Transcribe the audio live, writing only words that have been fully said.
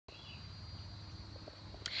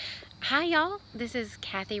Hi y'all, this is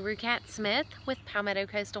Kathy Rukat Smith with Palmetto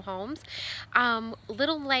Coastal Homes.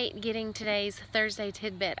 Little late getting today's Thursday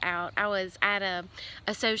tidbit out. I was at a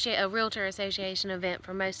Realtor Association event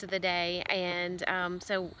for most of the day, and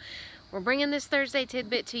so we're bringing this Thursday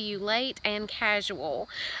tidbit to you late and casual.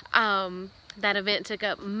 That event took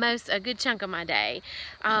up a good chunk of my day.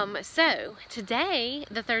 So today,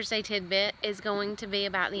 the Thursday tidbit is going to be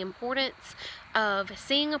about the importance of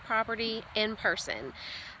seeing a property in person.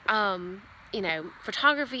 You know,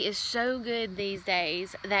 photography is so good these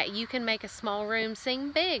days that you can make a small room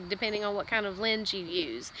seem big depending on what kind of lens you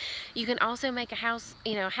use. You can also make a house,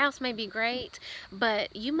 a house may be great,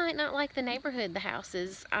 but you might not like the neighborhood the house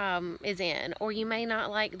is in, or you may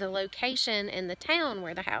not like the location in the town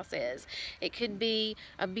where the house is. It could be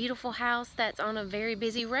a beautiful house that's on a very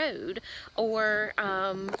busy road, or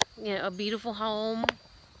a beautiful home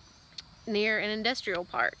near an industrial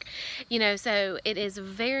park. So it is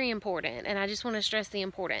very important, and I just want to stress the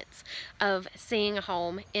importance of seeing a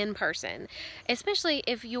home in person, especially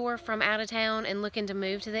if you're from out of town and looking to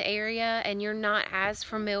move to the area and you're not as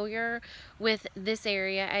familiar with this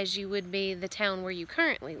area as you would be the town where you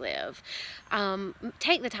currently live.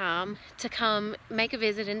 Take the time to come make a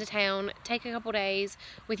visit into town, take a couple days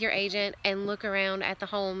with your agent and look around at the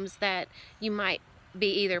homes that you might be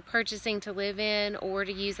either purchasing to live in or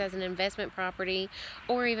to use as an investment property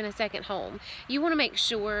or even a second home. You want to make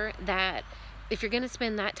sure that if you're going to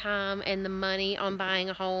spend that time and the money on buying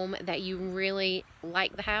a home, that you really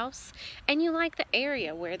like the house and you like the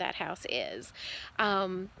area where that house is.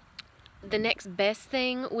 The next best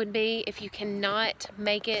thing would be, if you cannot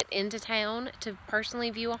make it into town to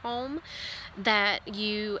personally view a home, that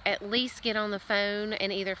you at least get on the phone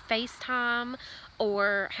and either FaceTime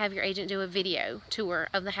or have your agent do a video tour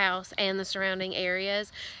of the house and the surrounding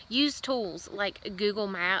areas. Use tools like Google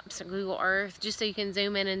Maps or Google Earth just so you can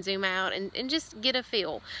zoom in and zoom out and just get a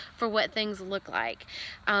feel for what things look like.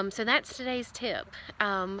 So that's today's tip,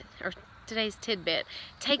 or today's tidbit.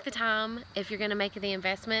 Take the time, if you're going to make the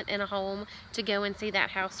investment in a home, to go and see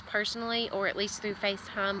that house personally, or at least through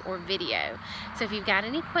FaceTime or video. So if you've got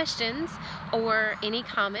any questions or any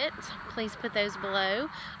comments, please put those below,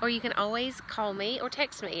 or you can always call me or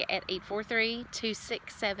text me at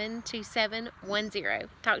 843-267-2710.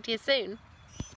 Talk to you soon.